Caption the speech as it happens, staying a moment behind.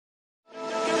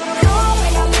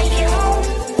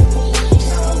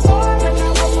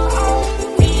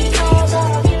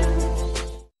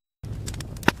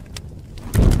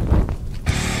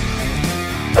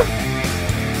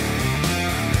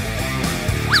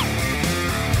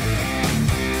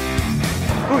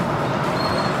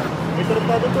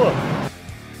to.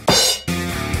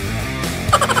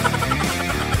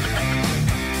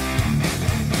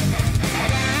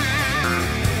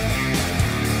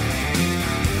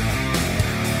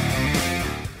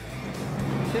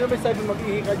 Sino ba sabi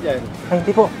mag-ihi ka dyan? Ay,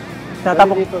 hindi po.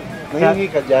 Tinatapok. Nangihi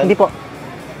ka dyan? Hindi po.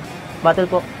 Battle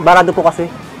po. Barado po kasi.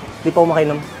 Hindi po ako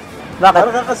makainom. Bakit?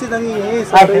 Para ka kasi nangihi.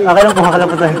 Ay, okay lang po. Okay lang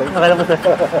po, sir. Okay lang po, sir.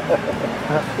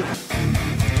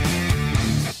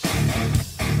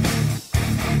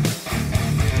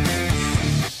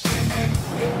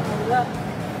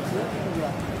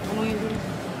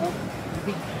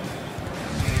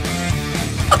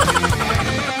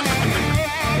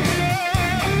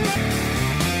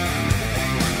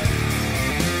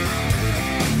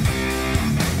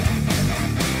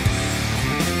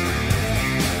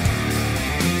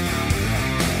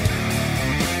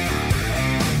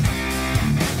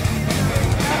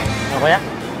 Kuya?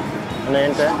 Ano yun,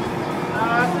 kuya?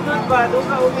 Sunod ba? Doon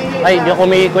ka umihi. Ay, hindi ako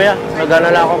umihi, kuya. Nagana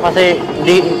lang ako kasi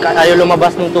ayaw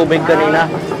lumabas ng tubig kanina.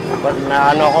 Na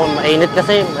ano ako, mainit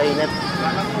kasi, mainit.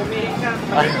 Bakit umihi ka?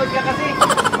 Malikod ka kasi.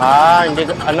 Hindi,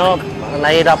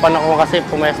 nahihirapan ako kasi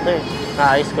pumesto eh.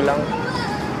 Naayos ko lang.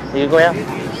 Sige, kuya.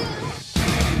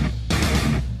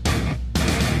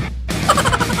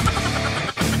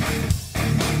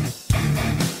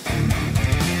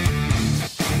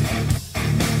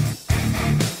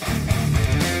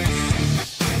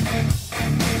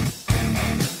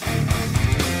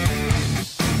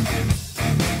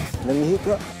 Nangihi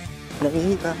ka.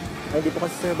 Nangihi ka. Ay, di po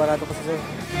kasi sir. Barato kasi sir.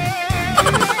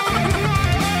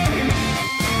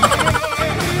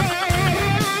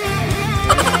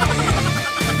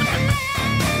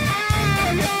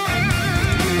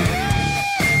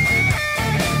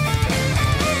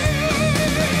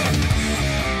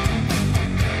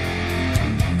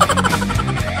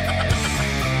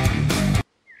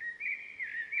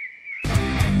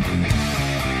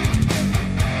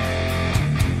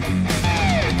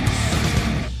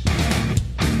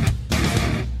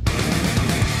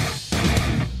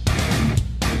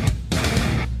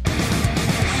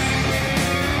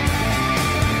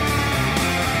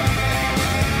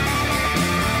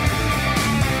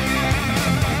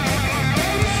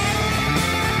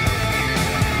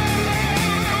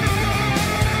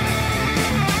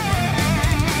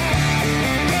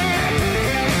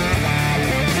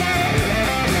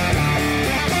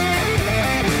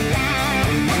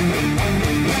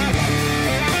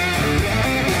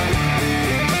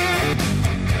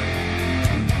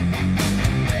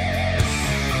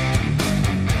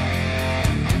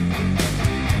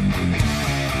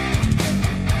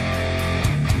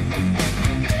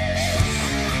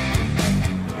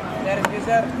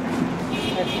 Sir,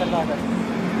 extra natin.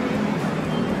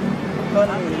 Ito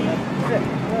na.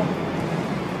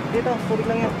 Dito, tubig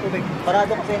lang yan, tubig.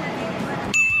 Parado kasi.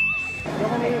 Ito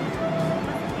ka na yun.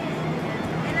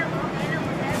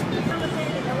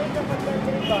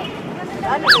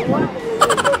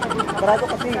 Parado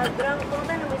kasi.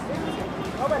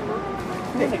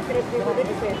 Hindi,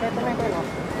 ito na ito.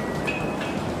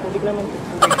 Tubig lang.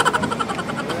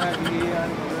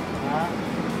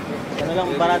 Ano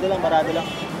lang, barado lang.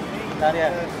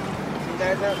 Darya.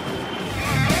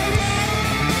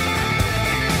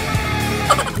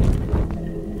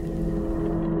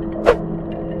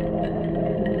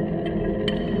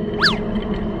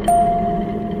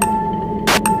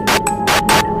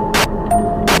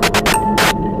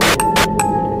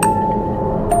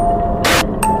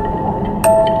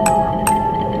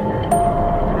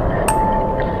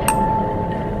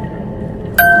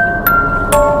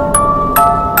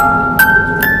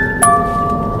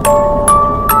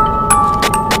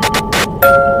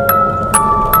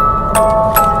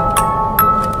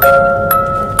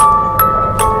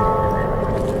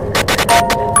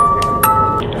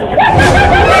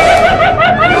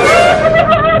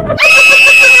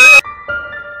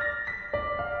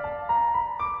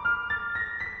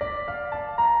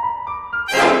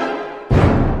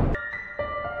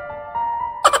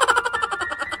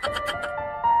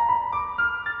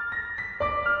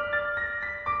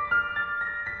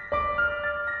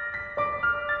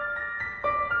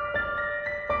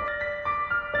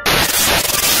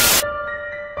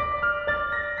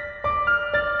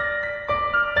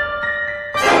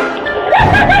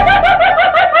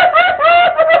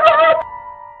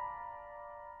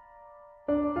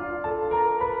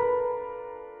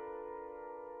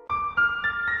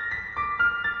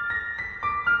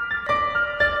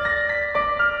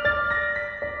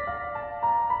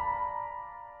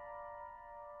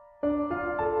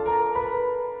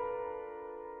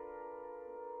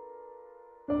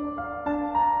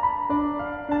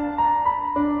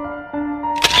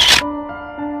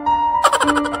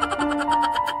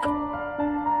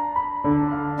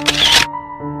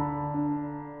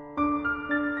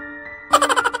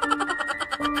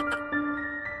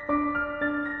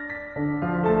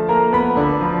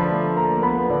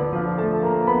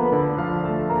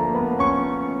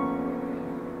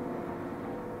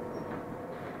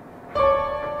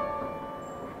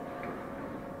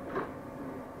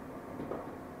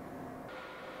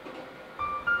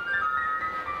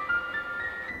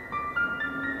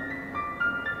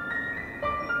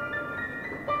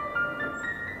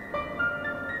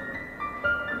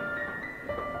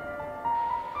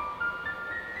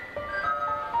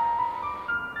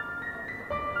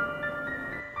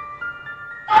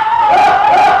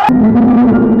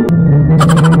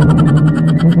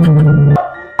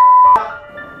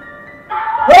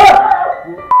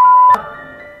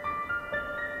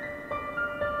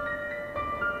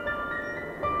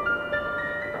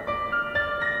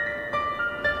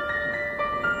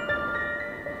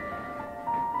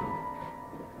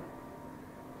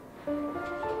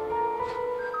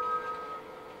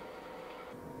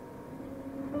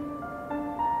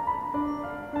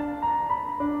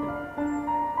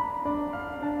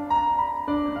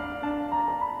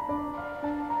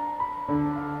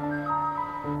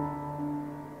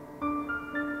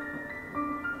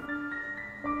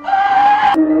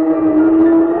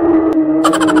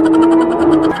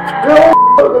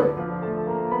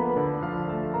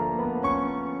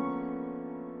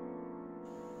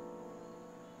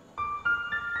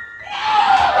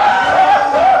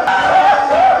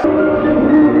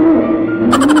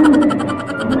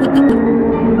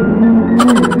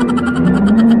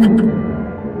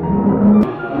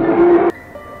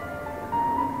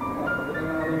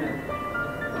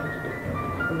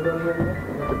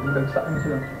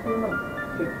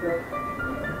 mag-picture.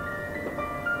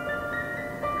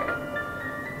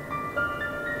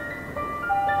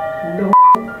 Hello.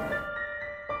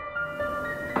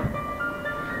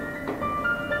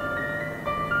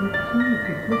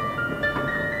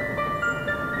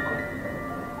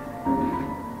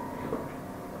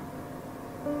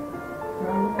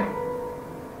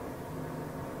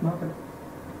 Bakit?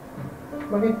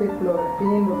 Bakit may floor?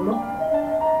 Pinindot mo?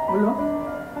 Wala?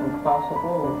 Pagpasok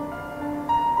ko.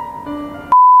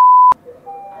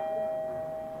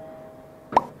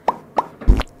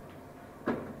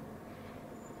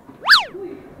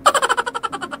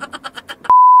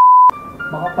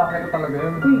 Baka pake ko talaga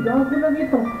yun. Uy, gago lang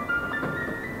ito.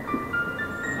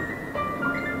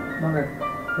 Bakit?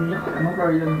 Anong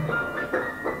car yun?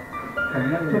 Kaya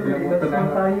nga, Ilas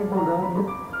na tayo ba, gago?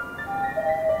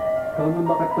 Gago,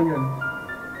 bakit ko yun?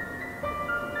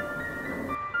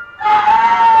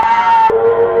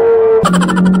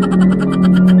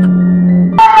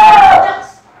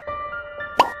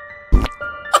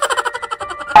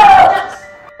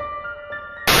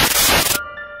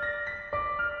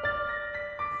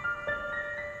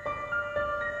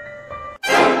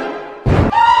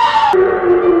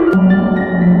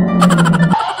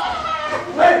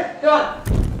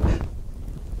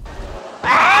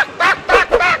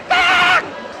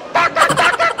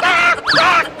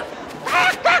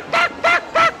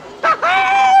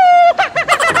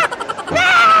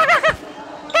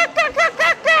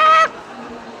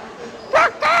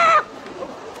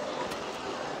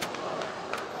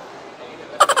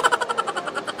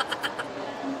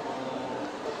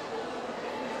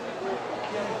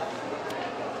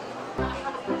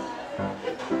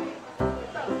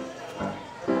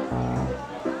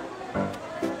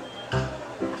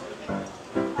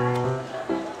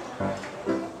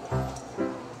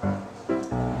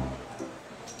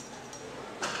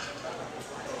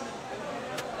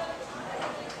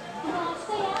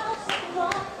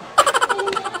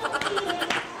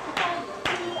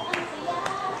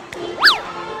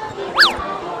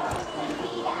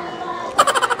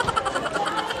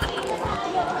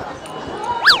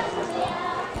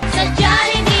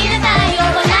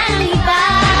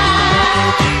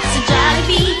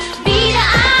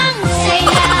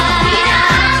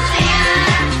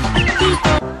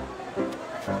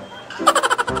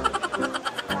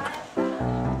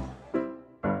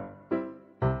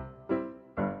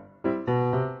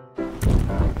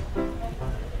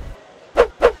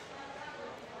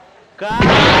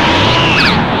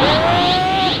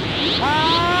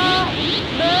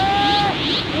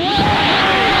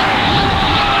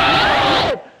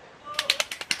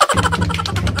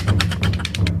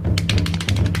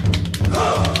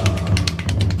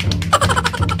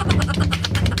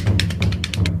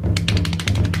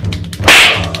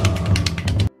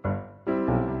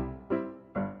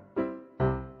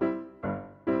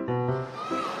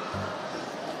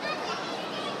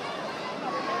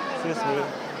 Excuse me.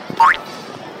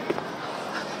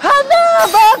 I'm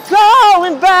never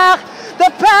going back. The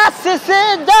past is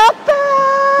in the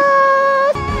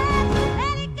past.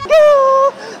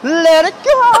 Let it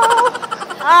go.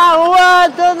 I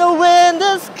want on the wind,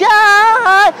 the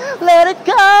sky. Let it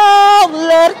go,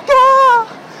 let it go.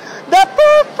 The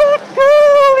perfect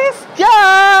girl is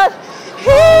gone.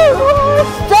 He will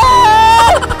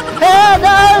stay, and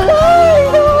I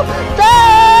love you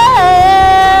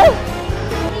there.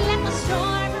 Like a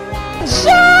storm rain.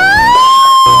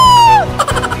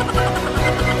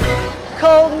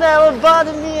 Cold never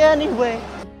bothered me anyway.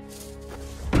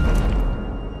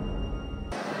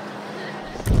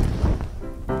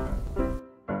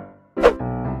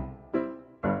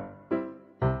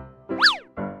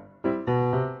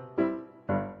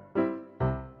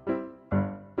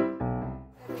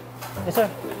 Sir.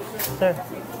 Sir,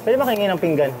 pwede ba kayo ng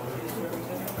pinggan?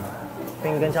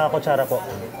 Pinggan tsaka kutsara po.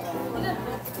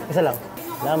 Isa lang.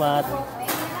 Salamat.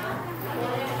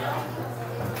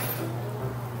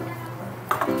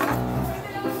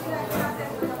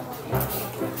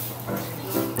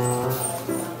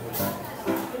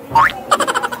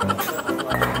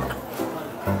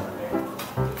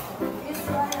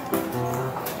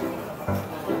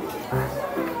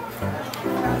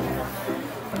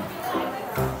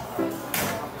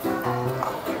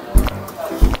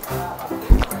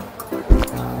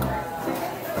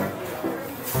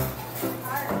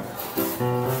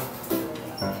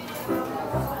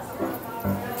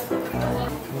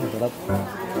 Sarap.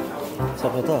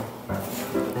 Sarap ito.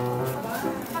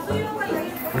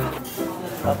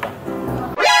 Papa.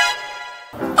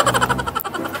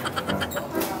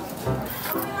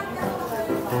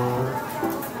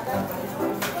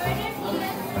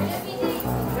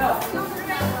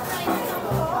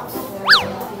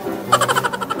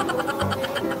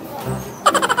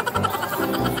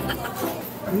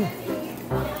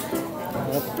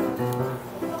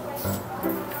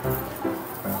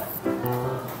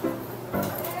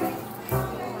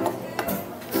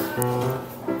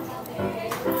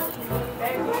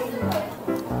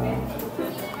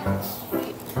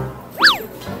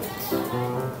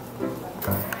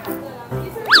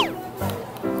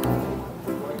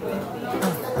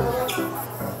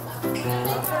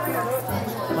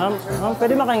 Ma'am,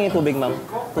 pwede makahingi tubig, ma'am?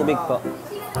 Tubig po.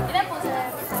 Ilan po,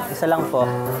 sir? Isa lang po.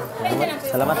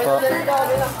 Salamat po.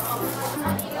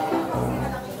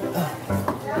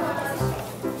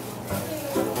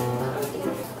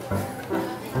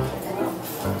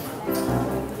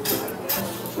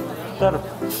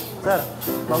 Sir,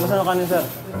 magusto ng kanin, sir.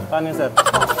 Kanin, sir.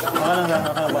 Okay lang, sir.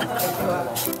 Okay lang ba?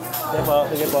 Sige po,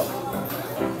 sige po.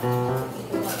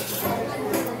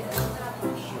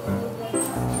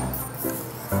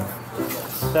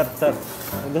 Sir.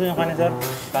 Gusto niyo kanin, sir?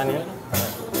 Kanin?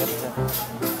 Yes, sir.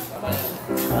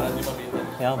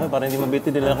 Kaya ko, para hindi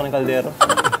mabiti, dila ko ng kaldero.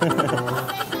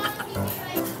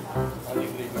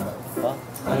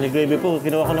 Only gravy po.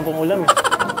 Kinuha ko ng pangulam eh.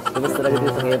 Gusto talaga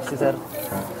dito sa KFC, sir.